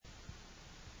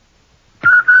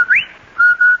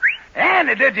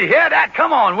Andy, did you hear that?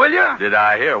 Come on, will you? Did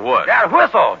I hear what? That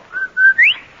whistle.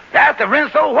 That's the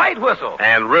Rinso White whistle.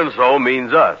 And Rinso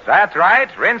means us. That's right.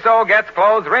 Rinso gets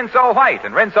clothes Rinso White,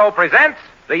 and Rinso presents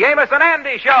the Amos and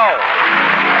Andy Show.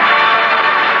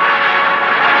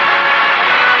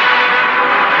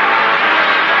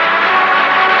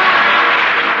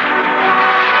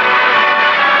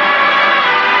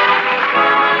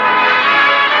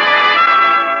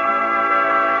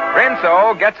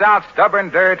 Rinso gets out stubborn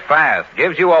dirt fast,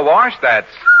 gives you a wash that's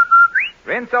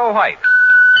Rinso White,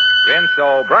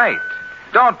 Rinso Bright.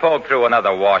 Don't poke through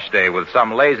another wash day with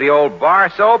some lazy old bar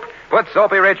soap. Put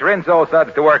Soapy Rich Rinso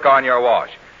suds to work on your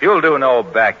wash. You'll do no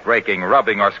back-breaking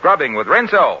rubbing or scrubbing with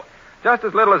Rinso. Just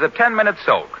as little as a 10-minute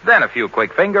soak, then a few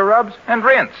quick finger rubs, and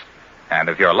rinse. And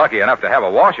if you're lucky enough to have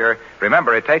a washer,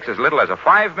 remember it takes as little as a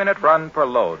 5-minute run per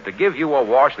load to give you a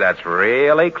wash that's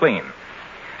really clean.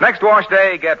 Next wash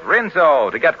day, get Rinso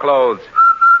to get clothes.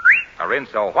 A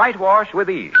Rinso White wash with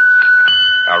ease.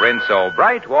 A Rinso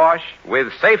Bright wash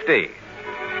with safety.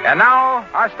 And now,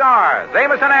 our stars,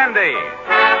 Amos and Andy.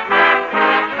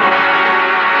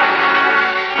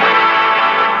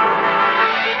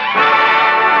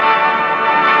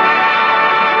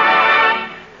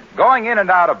 Going in and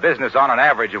out of business on an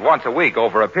average of once a week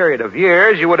over a period of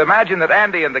years, you would imagine that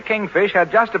Andy and the Kingfish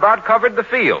had just about covered the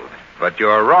field. But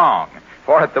you're wrong.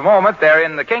 For at the moment, they're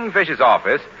in the Kingfish's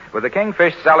office with the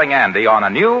Kingfish selling Andy on a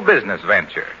new business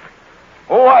venture.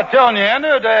 Oh, I tell you,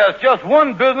 Andy, there's just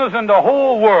one business in the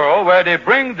whole world where they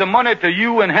bring the money to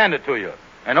you and hand it to you.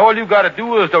 And all you got to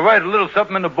do is to write a little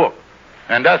something in the book.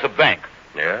 And that's a bank.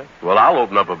 Yeah? Well, I'll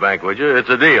open up a bank with you. It's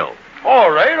a deal.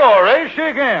 All right.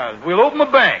 Shake hands. We'll open a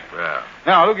bank. Yeah.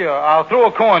 Now, look here. I'll throw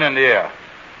a coin in the air.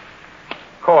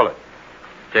 Call it.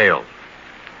 Tails.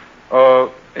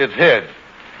 It's heads.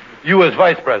 You as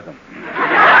vice president.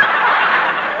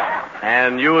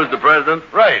 And you as the president?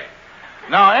 Right.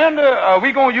 Now, Andy,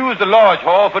 we're going to use the large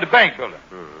hall for the bank building.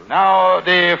 Mm-hmm. Now,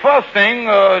 the first thing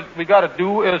we got to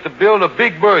do is to build a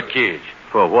big bird cage.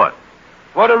 For what?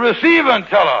 For the receiving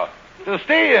teller to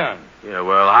stay in. Yeah,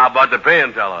 well, how about the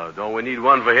paying teller? Don't we need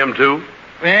one for him, too?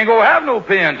 We ain't going to have no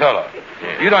paying teller.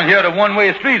 Yeah. You done hear the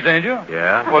one-way streets, ain't you?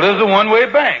 Yeah. Well, this is a one-way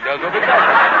bank. That's what we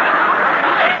got.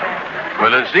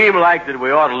 Well, it seemed like that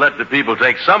we ought to let the people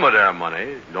take some of their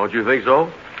money. Don't you think so?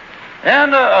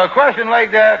 And a question like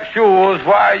that shows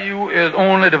why you is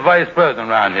only the vice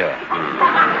president around here.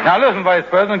 Now, listen, Vice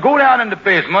President, go down in the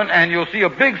basement and you'll see a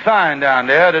big sign down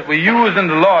there that we use in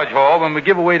the large hall when we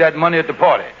give away that money at the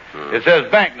party. It says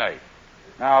bank night.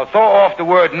 Now, saw off the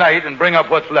word night and bring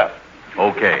up what's left.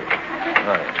 Okay.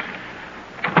 Right.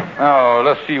 Now,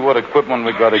 let's see what equipment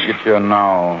we got to get here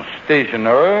now.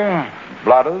 Stationery,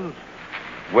 blotters,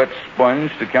 wet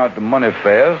sponge to count the money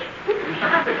fast.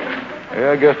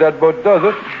 Yeah, I guess that about does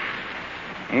it.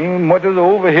 Ain't much of the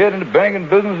overhead in the banking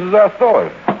business as I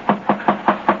thought.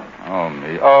 Oh,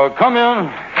 me. Come in.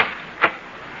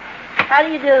 How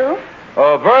do you do?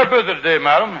 Very busy today,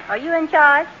 madam. Are you in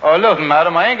charge? Listen,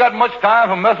 madam, I ain't got much time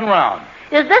for messing around.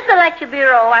 Is this the lecture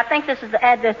bureau? I think this is the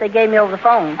address they gave me over the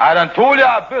phone. I done told you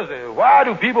I'm busy. Why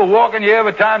do people walk in here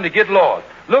every time to get lost?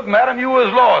 Look, madam, you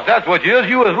is lost. That's what you is.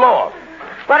 You is lost.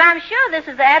 But I'm sure this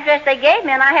is the address they gave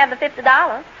me, and I have the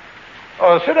 $50.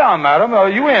 Sit down, madam.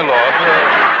 You ain't lost.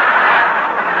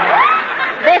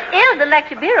 This is the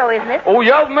lecture bureau, isn't it? Oh,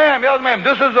 yes, ma'am. Yes, ma'am.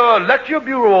 This is a lecture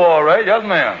bureau, all right. Yes,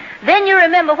 ma'am. Then you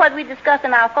remember what we discussed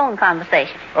in our phone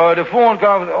conversation. The phone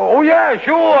conversation. Oh, yeah,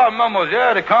 sure, I remember.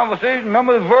 Yeah, the conversation.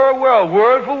 Remember it very well,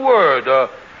 word for word.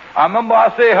 I remember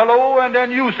I say hello, and then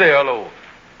you say hello.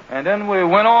 And then we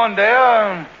went on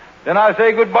there, and then I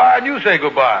say goodbye, and you say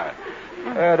goodbye.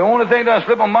 The only thing that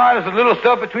slipped my mind is the little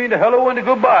stuff between the hello and the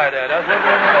goodbye there. That's what.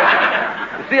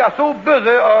 You see, I'm so busy.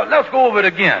 Let's go over it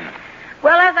again.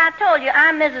 Well, as I told you,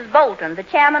 I'm Mrs. Bolton, the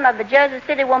chairman of the Jersey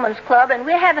City Women's Club, and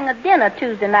we're having a dinner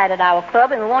Tuesday night at our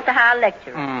club, and we want to hire a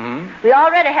lecturer. Mm-hmm. We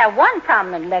already have one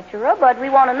prominent lecturer, but we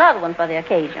want another one for the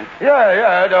occasion.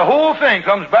 Yeah, the whole thing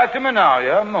comes back to me now.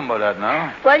 Yeah, I remember that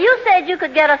now. Well, you said you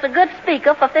could get us a good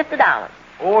speaker for $50.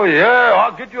 Oh, yeah,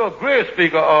 I'll get you a great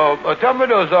speaker. Tell me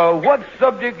this, what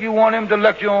subject you want him to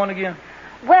lecture on again?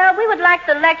 Well, we would like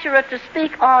the lecturer to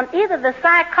speak on either the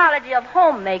psychology of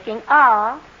homemaking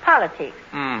or politics.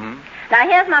 Mm-hmm. Now,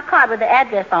 here's my card with the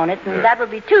address on it, and that will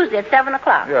be Tuesday at 7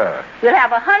 o'clock. Yeah. We'll have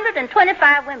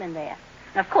 125 women there.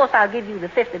 And, of course, I'll give you the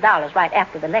 $50 right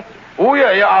after the lecture. Oh,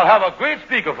 yeah, I'll have a great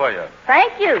speaker for you.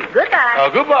 Thank you. Goodbye.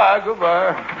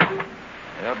 Goodbye.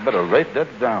 Yeah, better write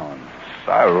that down.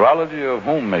 Psychology of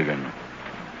homemaking.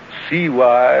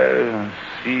 C-Y.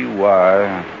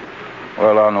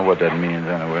 Well, I don't know what that means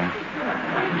anyway.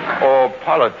 Oh,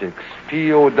 politics.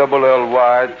 Pollyticks.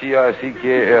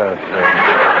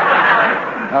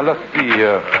 Now, let's see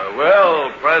here.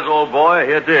 Well, Prez, old boy,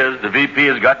 here it is. The VP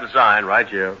has got to sign right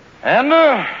here. And,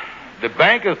 the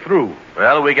bank is through.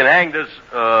 Well, we can hang this,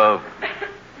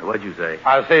 what'd you say?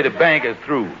 I say the bank is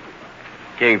through.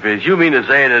 Kingfish, you mean to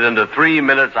say that in the 3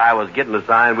 minutes I was getting the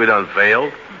sign, we done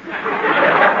failed?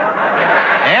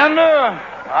 And,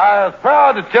 I was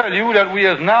proud to tell you that we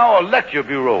is now a lecture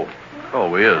bureau. Oh,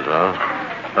 we is,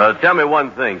 huh? Tell me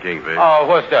one thing, Kingfish. Oh,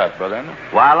 what's that, brother?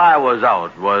 While I was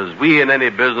out, was we in any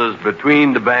business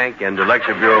between the bank and the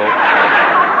lecture bureau?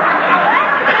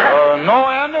 No,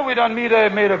 Andy, we done made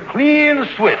a clean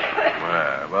switch.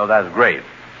 Well, that's great.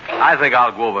 I think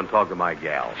I'll go over and talk to my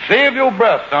gal. Save your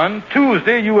breath, son.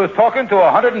 Tuesday, you was talking to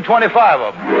 125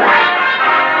 of them.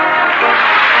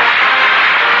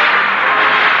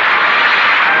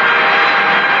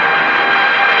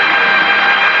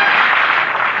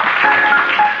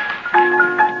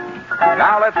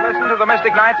 Now let's listen to the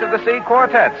Mystic Knights of the Sea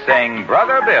Quartet sing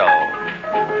Brother Bill.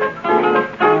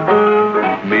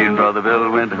 Me and Brother Bill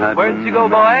went hunting. Where'd you go,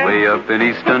 boy? Way up in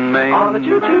eastern Maine. On the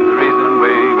choo-choo. The reason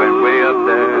we went way up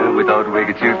there, we thought we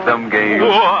could shoot some game. Me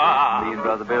and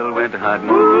Brother Bill went hunting.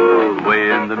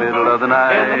 Way in the middle of the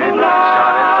night. Shot at something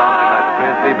like a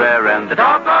grizzly bear, and the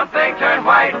doggone thing turned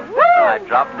white. I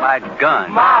dropped my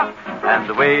gun. Mom. And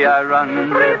the way I run,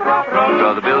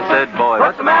 Brother Bill said, boy,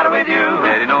 what's the matter with you?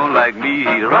 Daddy don't like me,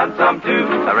 he'd run some too.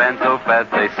 I ran so fast,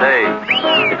 they say,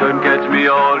 they couldn't catch me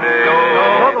all day.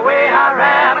 Oh, the way I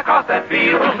ran across that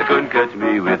field, they couldn't catch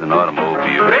me with an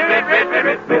automobile. Rip,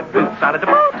 inside of the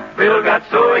boat, Bill got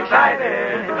so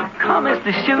excited. Commenced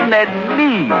to shooting at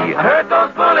me. I heard those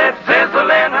bullets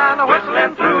sizzling and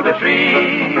whistling through the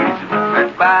trees.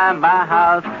 Went by my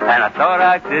house, and I thought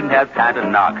I didn't have time to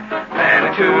knock. Ran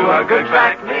into a good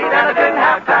track meet, and I didn't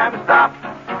have time to stop.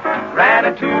 Ran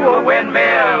into a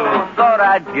windmill, thought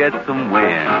I'd get some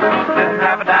wind. Didn't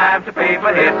have a dime to pay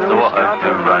for his, so I had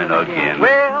to run again.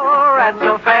 Well, ran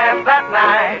so fast that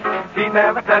night, feet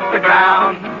never touched the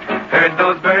ground. Heard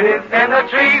those birdies in the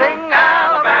trees sing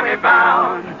Alabama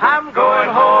bound. I'm going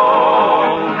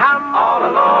home, I'm all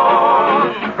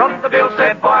alone. Brother Bill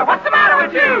said, boy, what's the matter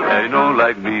with you? They don't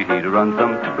like me, he'd run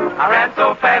some too. I ran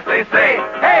so fast, they say,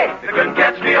 hey, they couldn't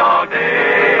catch me all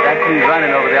day. That's who's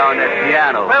running over there on that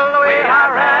piano. Well, the way I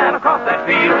ran across that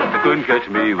field, they couldn't catch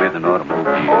me with an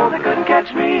automobile. Oh, they couldn't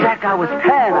catch me. Jack, I was 10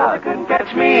 out. Oh, they couldn't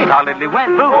catch me. Solidly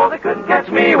went through. Oh, they couldn't catch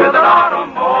me with an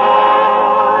automobile.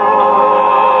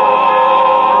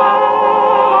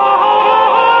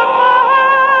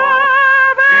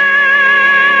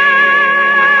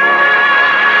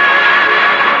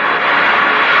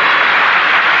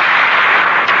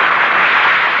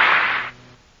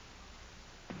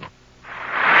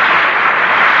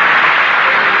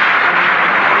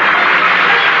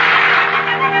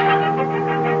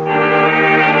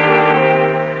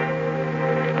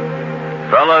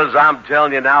 I'm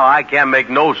telling you now, I can't make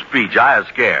no speech. I am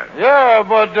scared. Yeah,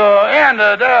 but,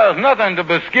 Andy, there's nothing to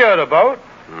be scared about.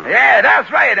 Yeah,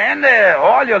 that's right, Andy.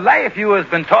 All your life you has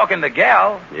been talking to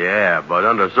gal. Yeah, but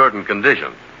under certain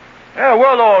conditions. Yeah,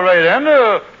 well, all right,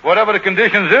 Andy. Whatever the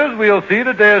conditions is, we'll see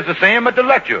that there's the same at the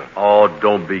lecture. Oh,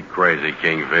 don't be crazy,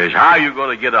 Kingfish. How are you going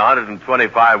to get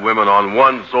 125 women on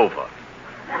one sofa?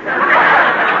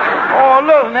 Oh,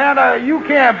 listen, Andy, you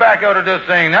can't back out of this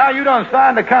thing now. You done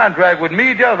signed a contract with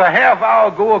me just a half hour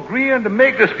ago agreeing to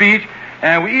make the speech,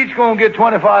 and we each gonna get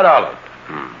 $25.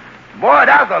 Boy,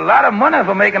 that's a lot of money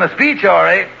for making a speech, all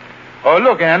right. Oh,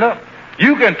 look, Andy,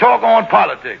 you can talk on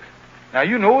politics. Now,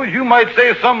 you know, you might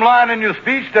say some line in your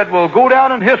speech that will go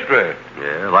down in history.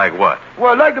 Yeah, like what?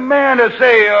 Well, like the man that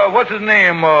say, what's his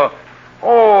name? Who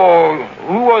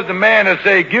was the man that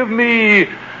say, give me...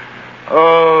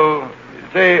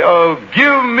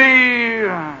 give me...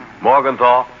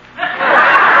 Morgenthau? No.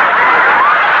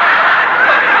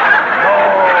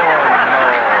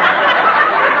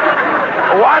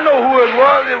 Oh, I know who it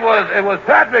was. It was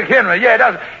Patrick Henry.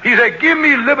 Yeah, he said, give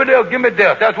me liberty or give me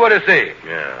death. That's what it said.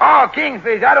 Yeah. Oh,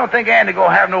 Kingfish, I don't think Andy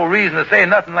gonna have no reason to say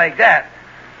nothing like that.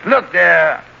 Look,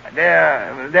 there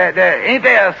ain't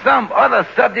there some other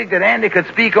subject that Andy could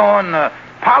speak on?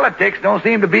 Politics don't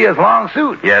seem to be his long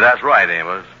suit. Yeah, that's right,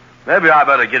 Amos. Maybe I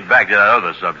better get back to that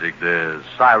other subject, the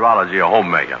chirology of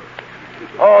homemaking.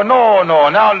 Oh, no.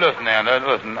 Now, listen, Andy,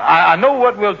 listen. I know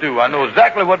what we'll do. I know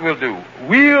exactly what we'll do.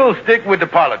 We'll stick with the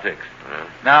politics. Yeah.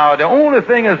 Now, the only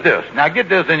thing is this. Now, get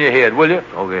this in your head, will you?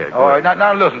 Okay. All right,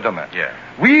 now listen to me. Yeah.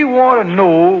 We want to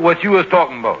know what you was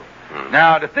talking about.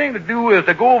 Now, the thing to do is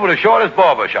to go over to Shorty's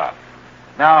barber shop.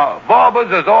 Now, barbers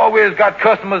has always got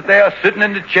customers there sitting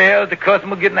in the chairs, the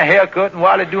customer getting a haircut, and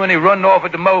while they're doing, he running off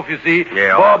at the mouth, you see.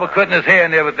 Yeah, Barber cutting his hair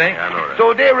and everything. Yeah, I know that.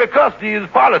 So they recuss these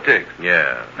politics.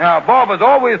 Yeah. Now, Barber's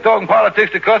always talking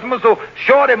politics to customers, so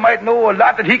Shorty might know a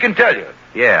lot that he can tell you.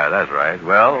 Yeah, that's right.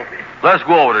 Well, let's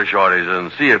go over to Shorty's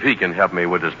and see if he can help me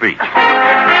with the speech.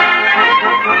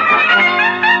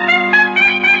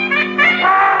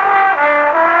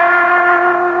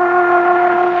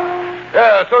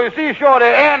 So you see, Shorty,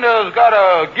 Anders got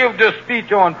to give this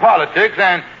speech on politics,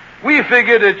 and we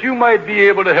figured that you might be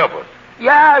able to help us.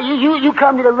 Yeah, you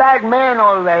come to the right man,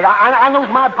 all right. I knows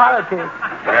my politics.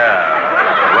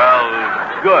 Yeah. Well,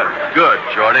 good,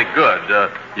 Shorty,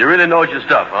 good. You really know your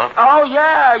stuff, huh? Oh,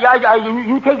 yeah.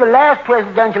 You take the last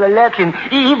presidential election.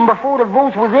 Even before the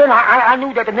votes was in, I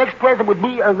knew that the next president would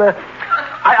be...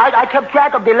 I kept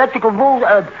track of the electrical votes.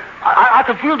 I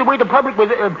could feel the way the public was...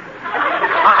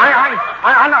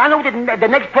 I know that the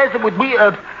next president would be...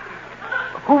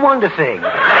 who won the thing?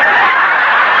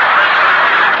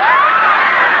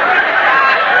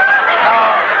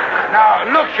 Now,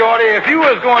 look, Shorty, if you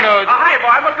was going to... Hi,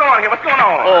 boy. What's going on here? What's going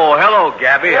on? Oh, hello,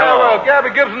 Gabby. Yeah, Hello. well, Gabby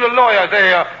Gibson, the lawyer,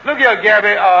 say, look here, Gabby,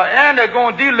 Andy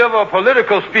going to deliver a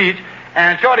political speech,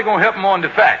 and Shorty going to help him on the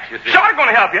facts, you see. Shorty going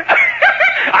to help you.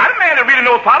 I'm the man that really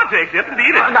knows politics. Yes,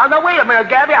 indeed. Now, wait a minute,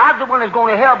 Gabby. I'm the one that's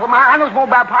going to help him. I know more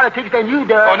about politics than you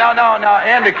do. Oh, now,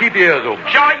 Andy, keep your ears open.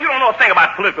 Shorty, you don't know a thing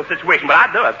about the political situation, but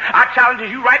I does. I challenge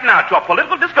you right now to a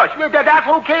political discussion. Yeah, that's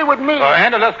okay with me.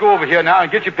 Andy, let's go over here now and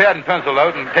get your pad and pencil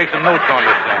out and take some notes on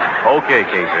this thing. Okay,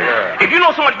 Casey. Yeah. If you know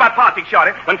so much about politics,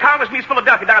 Shorty, when Congress meets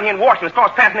Philadelphia down here in Washington and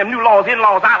starts passing them new laws,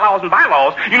 in-laws, outlaws, and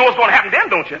bylaws, you know what's going to happen then,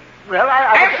 don't you? Well,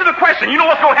 Answer the question. You know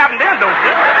what's going to happen then, don't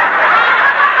you?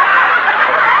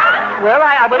 Well,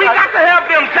 We got to have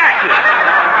them taxes.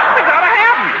 We got to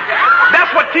have them.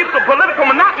 That's what keeps the political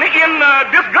monotony in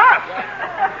disgust.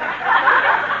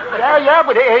 Yeah,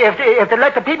 but if they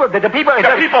let the people... The people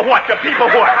what? The people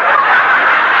what?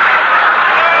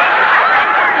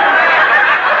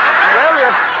 Well,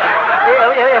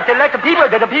 if they let the people...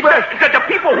 The people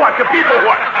what?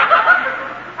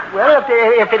 Well,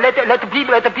 if they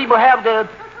let the people have the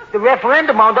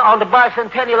referendum on the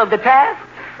bicentennial of the tax,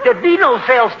 there'd be no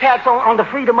sales tax on the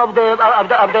freedom of the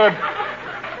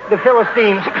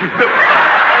Philistines.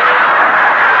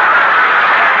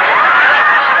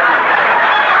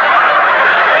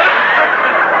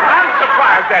 I'm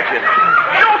surprised at you.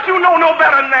 Don't you know no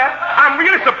better than that? I'm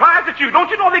really surprised at you. Don't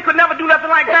you know they could never do nothing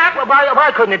like that? Well,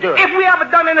 why couldn't they do it? If we ever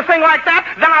done anything like that,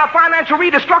 then our financial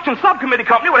redestruction subcommittee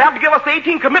company would have to give us the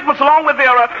 18 commitments along with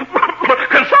their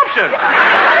consumption.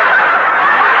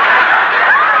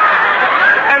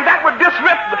 And that would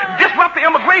disrupt the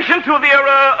immigration to their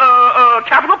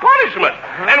capital punishment.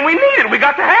 And we need it. We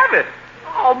got to have it.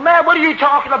 Oh, man, what are you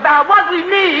talking about? What we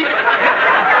need...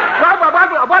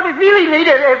 what we really need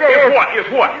is... Is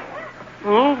what?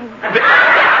 Hmm?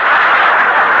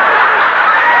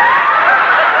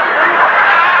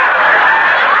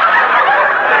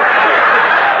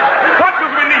 What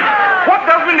does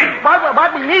we need?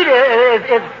 What we need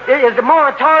is the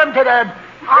moratorium to the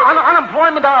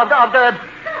unemployment of the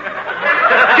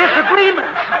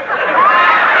disagreements.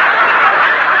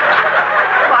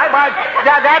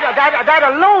 That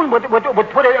alone would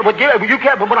put it would give you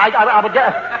can't. But I would. There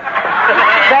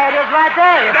it is right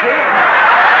there. You see.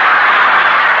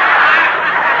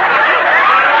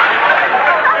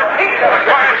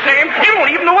 James, you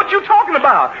don't even know what you're talking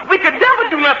about. We could never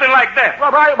do nothing like that. Well,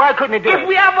 why couldn't it do it? If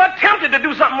we ever attempted to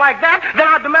do something like that, then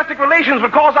our domestic relations would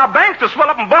cause our banks to swell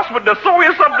up and bust with the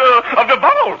psoriasis of the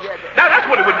bubbles. Now, that's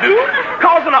what it would do,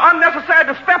 causing an unnecessary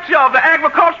dyspepsia of the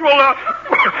agricultural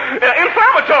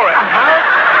inflammatory.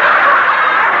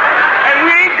 And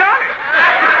we ain't got it.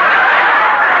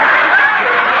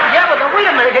 Yeah, but wait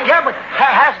a minute. Yeah, but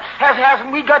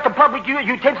hasn't we got the public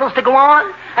utensils to go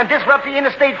on and disrupt the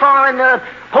interstate foreign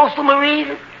postal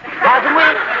marine? Hasn't we?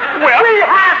 Well, we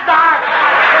have, Doc.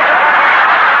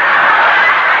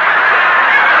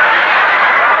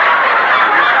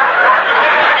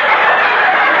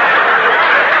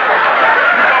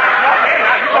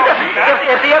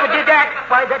 If they ever did that,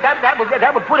 why,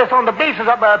 that would put us on the basis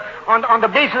of on the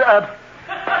basis of.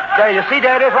 There, you see,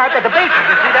 there it is right there. The basis.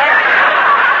 You see that?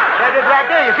 That is right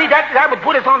there. You see that would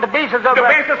put us on the basis of. The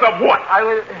basis of what?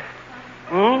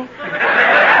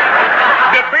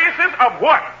 The basis of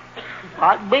what?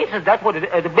 Basis. That's what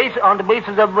it. The basis on the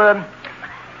basis of.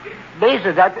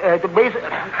 Basis. That the basis.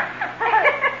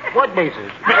 What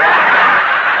basis?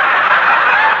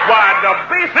 Why, the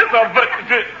basis of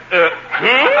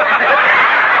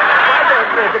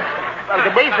The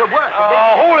basis of what?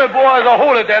 Hold it, boys.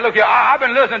 Hold it there. Look here. I've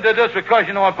been listening to this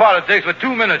discussion on politics for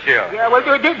 2 minutes here. Yeah, well,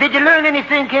 did you learn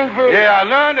anything, Kingfish? Yeah, I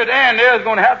learned that Andy is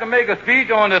going to have to make a speech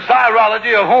on the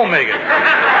chirology of homemaking.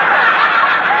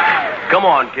 Come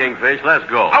on, Kingfish, let's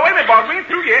go. Oh, wait a minute, boss. We ain't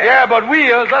through yet. Yeah, but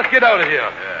let's get out of here.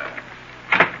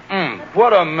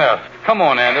 What a mess. Come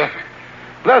on, Andy.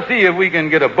 Let's see if we can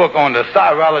get a book on the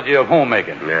chirology of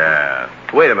homemaking. Yeah.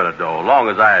 Wait a minute, though. Long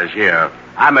as I is here,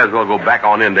 I may as well go back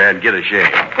on in there and get a shave.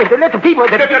 Let the people...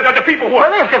 The people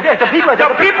what? Well, the people...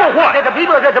 The people what?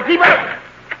 The people...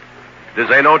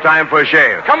 This ain't no time for a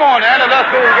shave. Come on, Andy.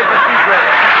 Let's go and get the speech ready.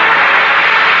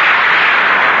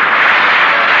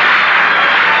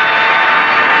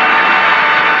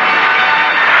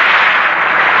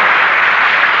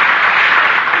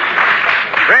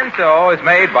 Rinso is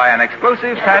made by an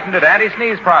exclusive patented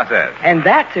anti-sneeze process. And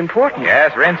that's important.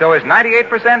 Yes, Rinso is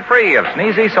 98% free of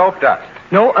sneezy soap dust.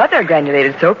 No other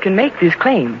granulated soap can make this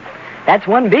claim. That's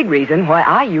one big reason why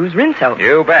I use Rinso.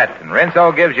 You bet. And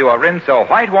Rinso gives you a Rinso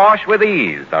whitewash with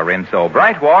ease, a Rinso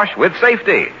bright wash with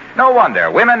safety. No wonder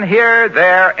women here,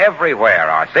 there, everywhere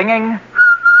are singing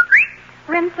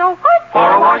Rinso white.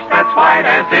 For a wash that's white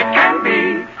as it can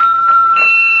be.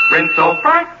 Rinso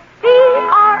bright.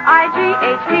 Bright.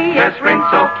 Yes,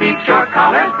 Rinso keeps your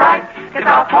colors bright. Get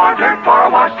out more dirt for a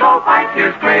wash so white.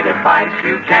 Here's great advice,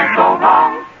 you can't go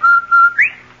wrong.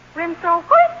 Rinso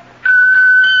white.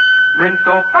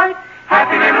 Rinso bright.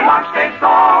 Happy little wash day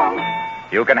song.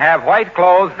 You can have white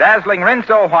clothes, dazzling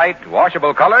Rinso white,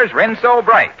 washable colors, Rinso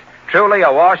bright. Truly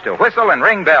a wash to whistle and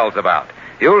ring bells about.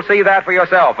 You'll see that for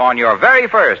yourself on your very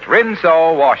first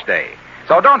Rinso wash day.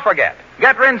 So don't forget,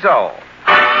 get Rinso.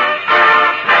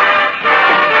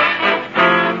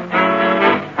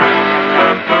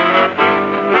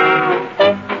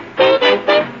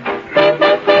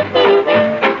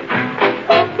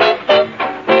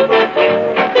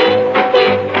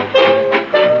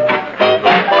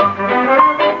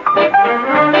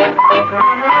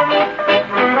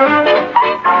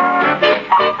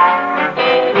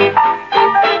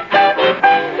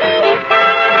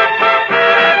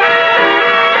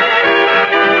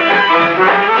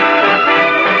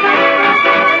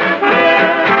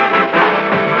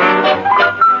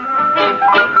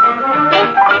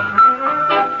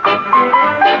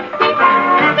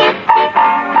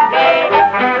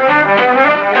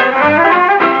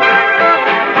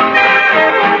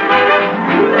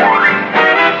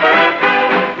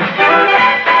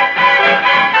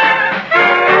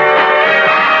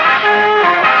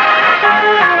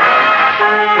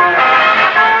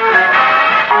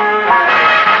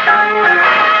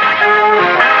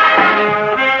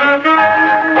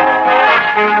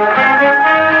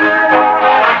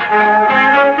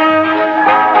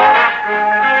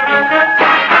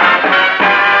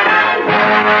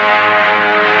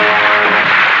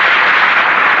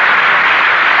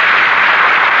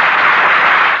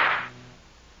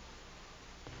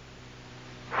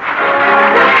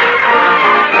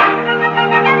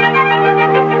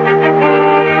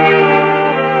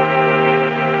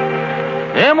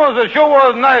 It sure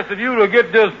was nice of you to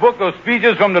get this book of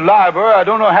speeches from the library. I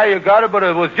don't know how you got it, but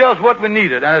it was just what we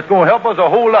needed, and it's going to help us a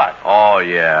whole lot. Oh,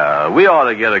 yeah. We ought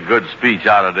to get a good speech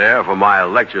out of there for my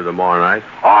lecture tomorrow night.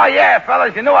 Oh, yeah,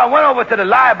 fellas. You know, I went over to the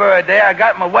library there. I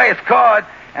got my wife's card,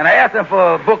 and I asked them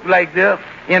for a book like this.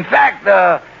 In fact,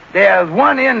 there's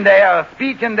one in there, a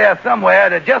speech in there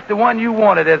somewhere, that's just the one you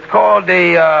wanted. It's called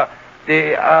the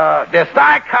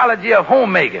psychology of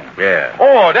homemaking. Yeah.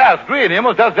 Oh, that's great,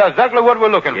 Amos. That's exactly what we're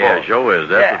looking for. Yeah, sure is.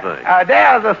 That's the thing.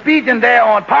 There's a speech in there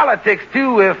on politics,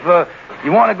 too, if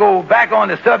you want to go back on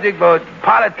the subject about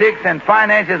politics and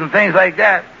finances and things like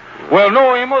that. Well,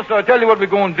 no, Amos, I'll tell you what we're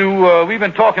going to do. We've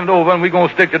been talking it over, and we're going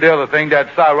to stick to the other thing, that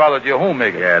chirology of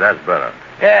homemaking. Yeah, that's better.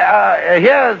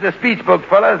 Here's the speech book,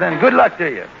 fellas, and good luck to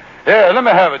you. Yeah, let me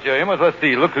have it here, Amos. Let's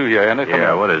see. Look through here, Andy.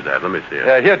 Yeah, what is that? Let me see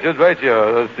it. Here, just right here.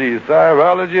 Let's see.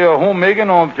 Chirology of homemaking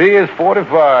on page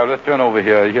 45. Let's turn over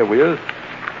here. Here we is.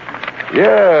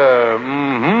 Yeah,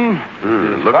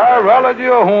 Chirology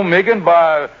of homemaking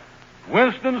by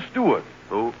Winston Stewart.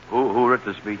 Who wrote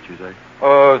the speech, you say?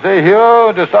 Say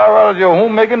here, the chirology of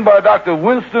homemaking by Dr.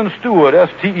 Winston Stewart,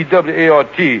 Stewart.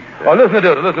 Oh, listen to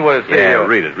this. Listen to what it says. Yeah,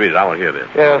 read it. I want to hear this.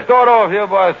 Yeah, start off here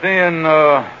by saying,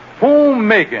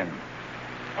 homemaking.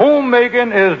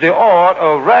 Homemaking is the art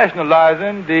of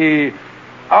rationalizing the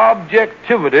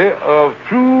objectivity of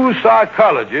true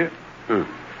psychology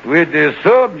with the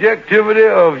subjectivity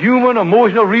of human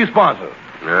emotional responses.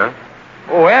 Yeah?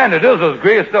 Oh, Andy, this is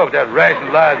great stuff, that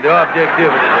rationalizing the objectivity.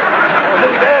 Oh,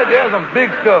 look, there's some big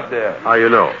stuff there. How you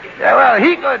know? Yeah, well,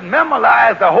 he could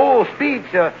memorize the whole speech.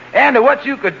 And what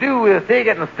you could do is take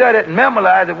it and study it and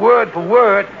memorize it word for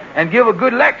word and give a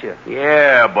good lecture.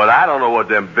 Yeah, but I don't know what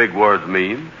them big words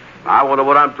mean. I wonder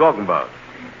what I'm talking about.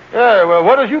 Yeah, well,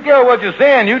 what does you care what you're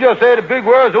saying? You just say the big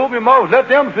words, open your mouth, let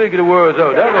them figure the words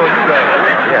out. That's all you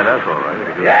got. Yeah, that's all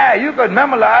right. Yeah, you could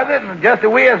memorize it and just the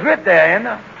way it's written there, you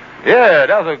know. Yeah,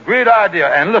 that's a great idea.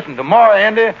 And listen, tomorrow,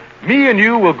 Andy, me and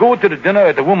you will go to the dinner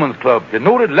at the Women's Club, the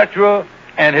noted lecturer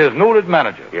and his noted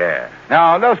manager. Yeah.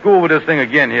 Now, let's go over this thing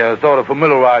again here, sort of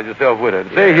familiarize yourself with it.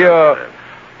 Say here,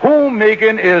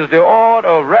 homemaking is the art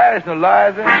of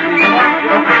rationalizing.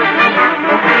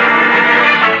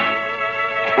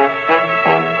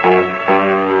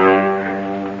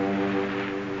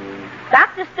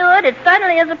 Dr. Stewart, it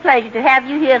certainly is a pleasure to have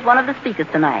you here as one of the speakers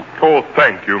tonight. Oh,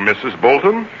 thank you, Mrs.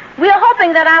 Bolton. We are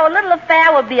hoping that our little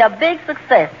affair will be a big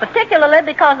success, particularly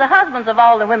because the husbands of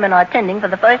all the women are attending for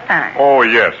the first time. Oh,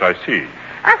 yes, I see.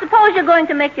 I suppose you're going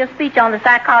to make your speech on the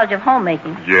psychology of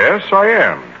homemaking. Yes, I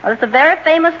am. Well, it's a very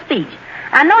famous speech.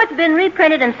 I know it's been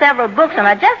reprinted in several books, and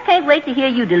I just can't wait to hear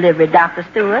you deliver it, Dr.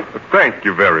 Stewart. Thank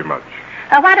you very much.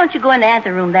 Why don't you go in the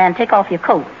anteroom there and take off your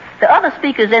coat? The other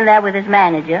speaker's in there with his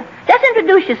manager. Just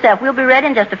introduce yourself. We'll be ready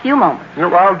in just a few moments.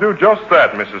 I'll do just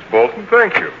that, Mrs. Bolton.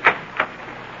 Thank you.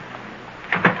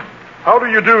 How do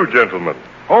you do, gentlemen?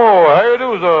 Oh, how you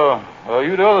do, sir?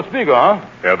 You the other speaker, huh?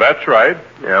 Yeah, that's right.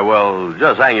 Yeah, well,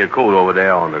 just hang your coat over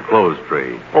there on the clothes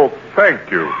tree. Oh, thank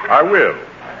you. I will.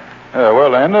 Yeah,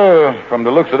 well, and from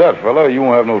the looks of that fella, you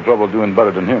won't have no trouble doing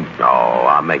better than him. No,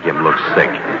 I'll make him look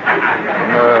sick.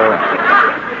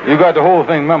 You got the whole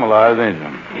thing memorized, ain't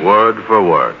you? Word for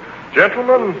word.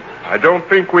 Gentlemen, I don't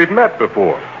think we've met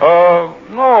before.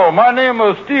 No, my name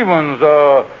is Stevens.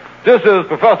 This is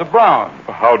Professor Brown.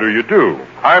 How do you do?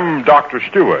 I'm Dr.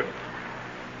 Stewart.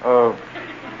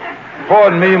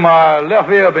 Pardon me, my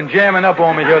left ear been jamming up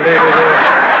on me here lately.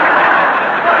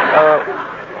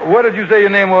 What did you say your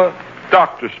name was?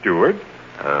 Dr. Stewart.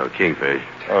 Kingfish.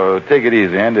 Take it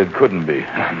easy, and it couldn't be.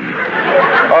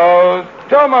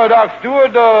 Tell me, Doc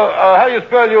Stewart, how you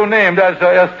spell your name? That's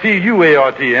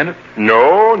S-T-U-A-R-T, ain't it?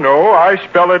 No, I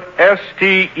spell it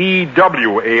S-T-E-W-A-R-T.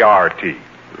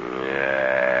 Yeah.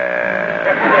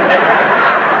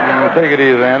 Take it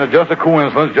easy, Andy. Just a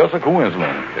coincidence, just a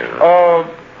coincidence.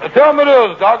 Tell me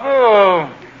this, Doctor.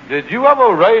 Did you ever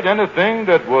write anything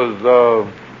that was,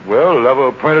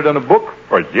 ever printed in a book?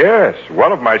 Oh, yes.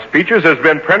 One of my speeches has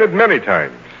been printed many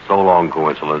times. So long,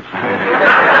 coincidence.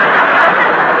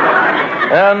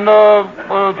 And,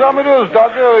 tell me this,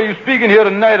 Doctor. You speaking here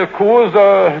tonight, of course.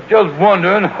 Just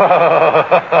wondering.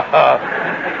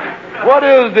 What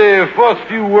is the first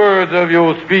few words of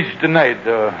your speech tonight?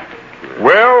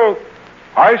 Well,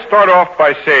 I start off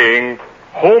by saying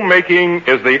homemaking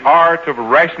is the art of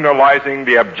rationalizing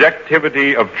the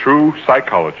objectivity of true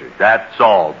psychology. That's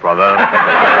all, brother.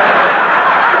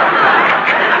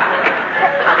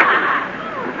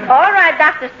 All right,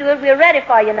 Dr. Stewart, we're ready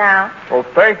for you now. Oh,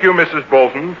 thank you, Mrs.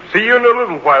 Bolton. See you in a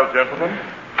little while, gentlemen.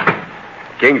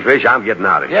 Kingfish, I'm getting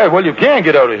out of here. Yeah, well, you can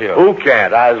get out of here. Who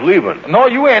can't? I was leaving. No,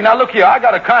 you ain't. Now, look here. I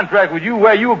got a contract with you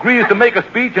where you agrees to make a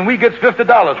speech and we gets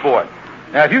 $50 for it.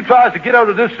 Now, if you tries to get out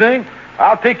of this thing,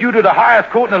 I'll take you to the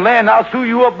highest court in the land and I'll sue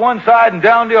you up one side and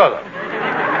down the other.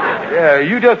 Yeah,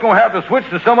 you just gonna have to switch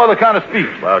to some other kind of speech.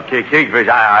 Well, Kingfish,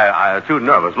 I'm too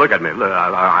nervous. Look at me. Look,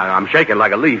 I'm shaking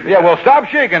like a leaf. Yeah, well, stop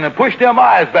shaking and push them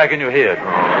eyes back in your head.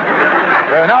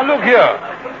 Now, look here.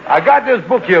 I got this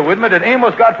book here with me that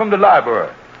Amos got from the library.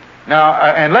 Now,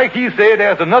 and like he said,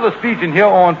 there's another speech in here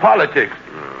on politics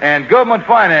and government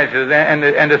finances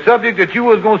and the subject that you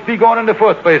was going to speak on in the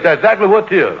first place. That's exactly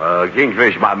what it is.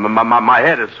 Kingfish, my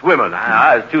head is swimming.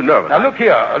 I was too nervous. Now, look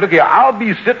here. I'll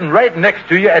be sitting right next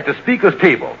to you at the speaker's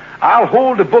table. I'll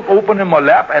hold the book open in my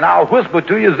lap, and I'll whisper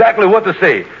to you exactly what to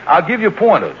say. I'll give you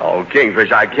pointers. Oh,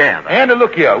 Kingfish, I can't. And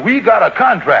look here. We got a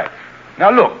contract.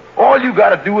 Now, look. All you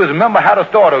got to do is remember how to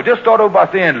start over. Just start over by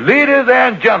saying, ladies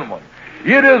and gentlemen,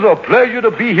 it is a pleasure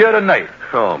to be here tonight.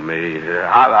 Oh, me.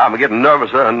 I'm getting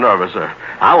nervouser and nervouser.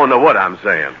 I don't know what I'm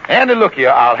saying. Andy, look here.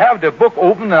 I'll have the book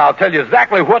open and I'll tell you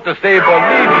exactly what to say, believe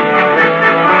me.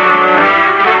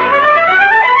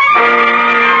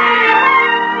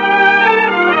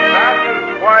 That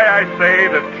is why I say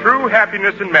that true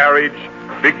happiness in marriage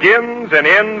begins and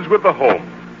ends with the home.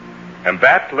 And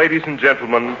that, ladies and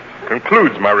gentlemen,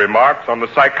 concludes my remarks on the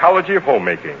psychology of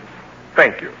homemaking.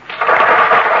 Thank you.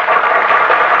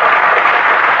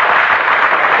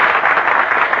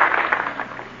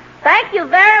 Thank you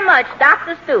very much,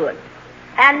 Dr. Stewart.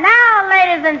 And now,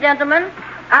 ladies and gentlemen,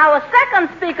 our second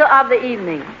speaker of the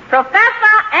evening,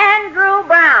 Professor Andrew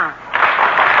Brown.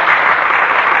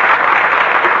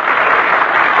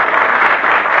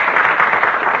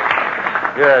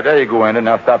 Yeah, there you go, Andy.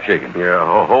 Now stop shaking.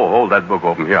 Yeah, hold that book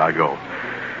open. Here I go.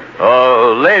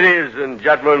 Ladies and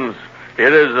gentlemen,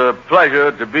 it is a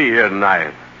pleasure to be here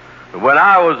tonight. When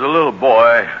I was a little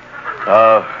boy,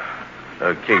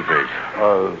 Kingfish.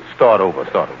 Start over.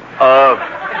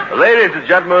 Ladies and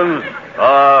gentlemen,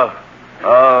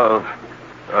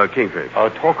 Kingfish.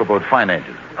 Talk about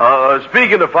finances.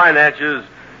 Speaking of finances,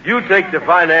 you take the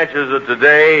finances of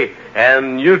today,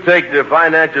 and you take the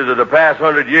finances of the past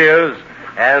 100 years,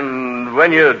 and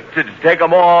when you take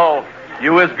them all,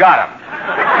 you has got them.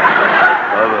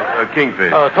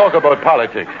 Kingfish. Talk about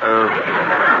politics.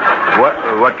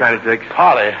 What kind of ticks?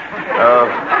 Polly.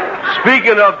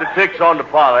 Speaking of the ticks on the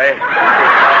Polly,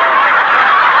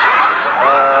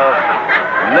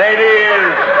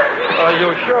 ladies...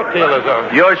 your shirt tail is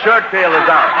out. Your shirt tail is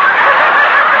out.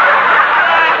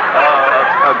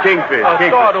 Kingfish.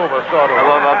 Start over.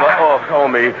 Call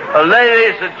me.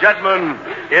 Ladies and gentlemen,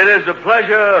 it is a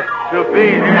pleasure to be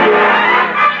here.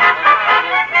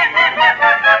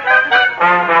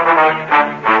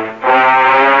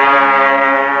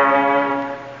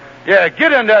 Yeah,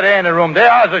 get in that Andy room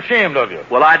there. I was ashamed of you.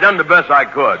 Well, I done the best I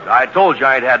could. I told you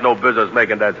I ain't had no business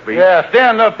making that speech. Yeah,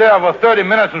 standing up there for 30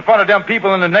 minutes in front of them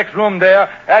people in the next room there,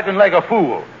 acting like a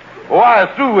fool. Oh, I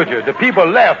was through with you. The people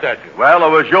laughed at you. Well,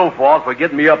 it was your fault for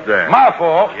getting me up there. My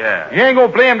fault? Yeah. You ain't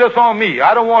gonna blame this on me.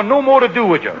 I don't want no more to do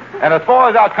with you. And as far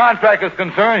as our contract is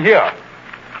concerned, here,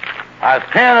 I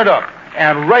stand it up,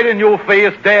 and right in your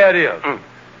face, there it is.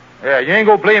 Yeah, you ain't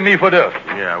gonna blame me for this.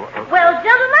 Yeah. Well,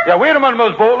 gentlemen? Yeah, wait a minute,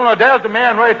 Miss Bolton. There's the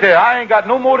man right there. I ain't got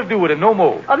no more to do with him, no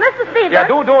more. Oh, Mr. Stevens. Yeah,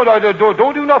 don't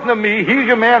do nothing to me. He's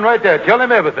your man right there. Tell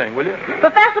him everything, will you?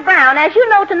 Professor Brown, as you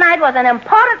know, tonight was an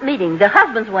important meeting. The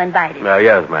husbands were invited.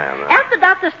 Yes, ma'am. After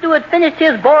Dr. Stewart finished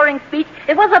his boring speech,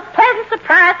 it was a pleasant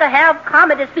surprise to have a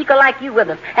comedy speaker like you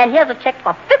with us. And here's a check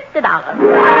for $50.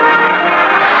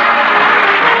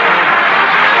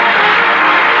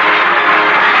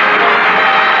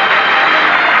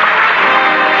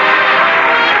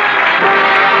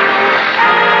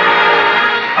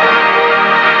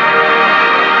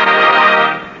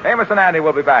 Amos and Andy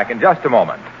will be back in just a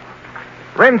moment.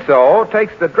 Rinso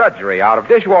takes the drudgery out of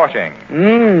dishwashing.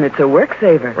 It's a work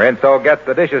saver. Rinso gets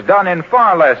the dishes done in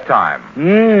far less time.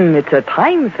 It's a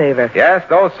time saver. Yes,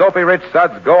 those soapy-rich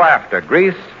suds go after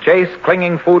grease, chase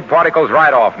clinging food particles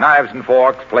right off knives and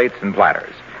forks, plates and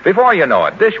platters. Before you know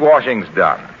it, dishwashing's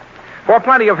done. For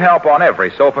plenty of help on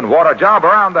every soap and water job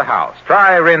around the house,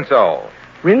 try Rinso.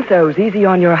 Rinso's easy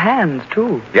on your hands,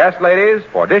 too. Yes, ladies,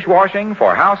 for dishwashing,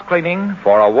 for house cleaning,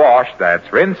 for a wash that's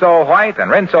Rinso White and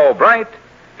Rinso Bright,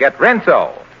 get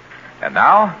Rinso. And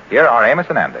now, here are Amos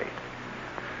and Andy.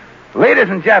 Ladies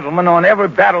and gentlemen, on every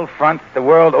battlefront the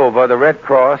world over, the Red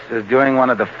Cross is doing one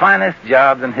of the finest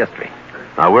jobs in history.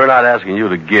 Now, we're not asking you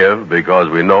to give because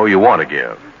we know you want to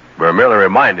give. We're merely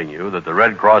reminding you that the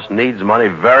Red Cross needs money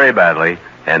very badly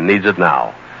and needs it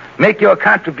now. Make your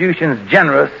contributions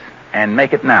generous and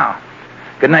make it now.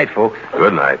 Good night, folks.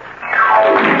 Good night.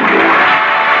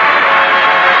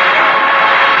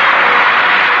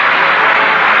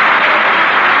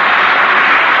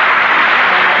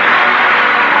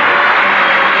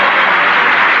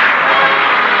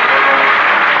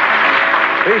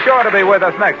 Be sure to be with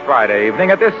us next Friday evening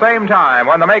at this same time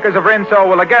when the makers of Rinso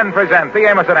will again present the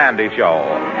Amos and Andy Show.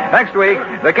 Next week,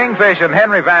 the Kingfish and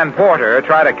Henry Van Porter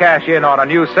try to cash in on a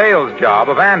new sales job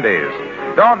of Andy's.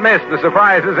 Don't miss the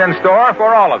surprises in store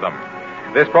for all of them.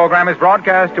 This program is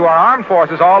broadcast to our armed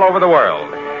forces all over the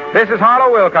world. This is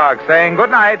Harlow Wilcox saying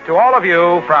good night to all of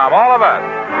you from all of us.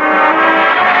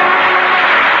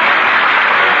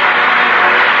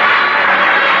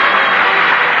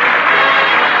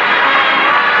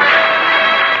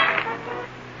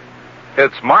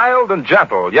 It's mild and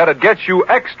gentle, yet it gets you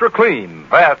extra clean.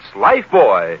 That's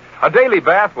Lifebuoy. A daily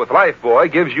bath with Lifebuoy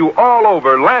gives you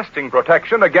all-over lasting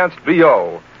protection against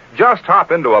BO. Just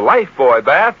hop into a Lifebuoy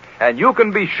bath, and you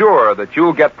can be sure that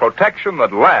you'll get protection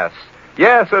that lasts.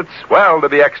 Yes, it's swell to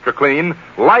be extra clean.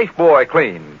 Lifebuoy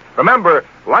Clean. Remember,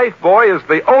 Lifebuoy is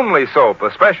the only soap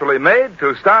especially made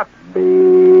to stop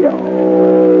BO.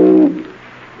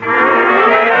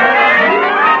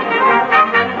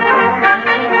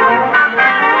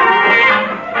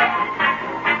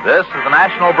 This is the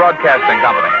National Broadcasting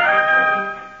Company.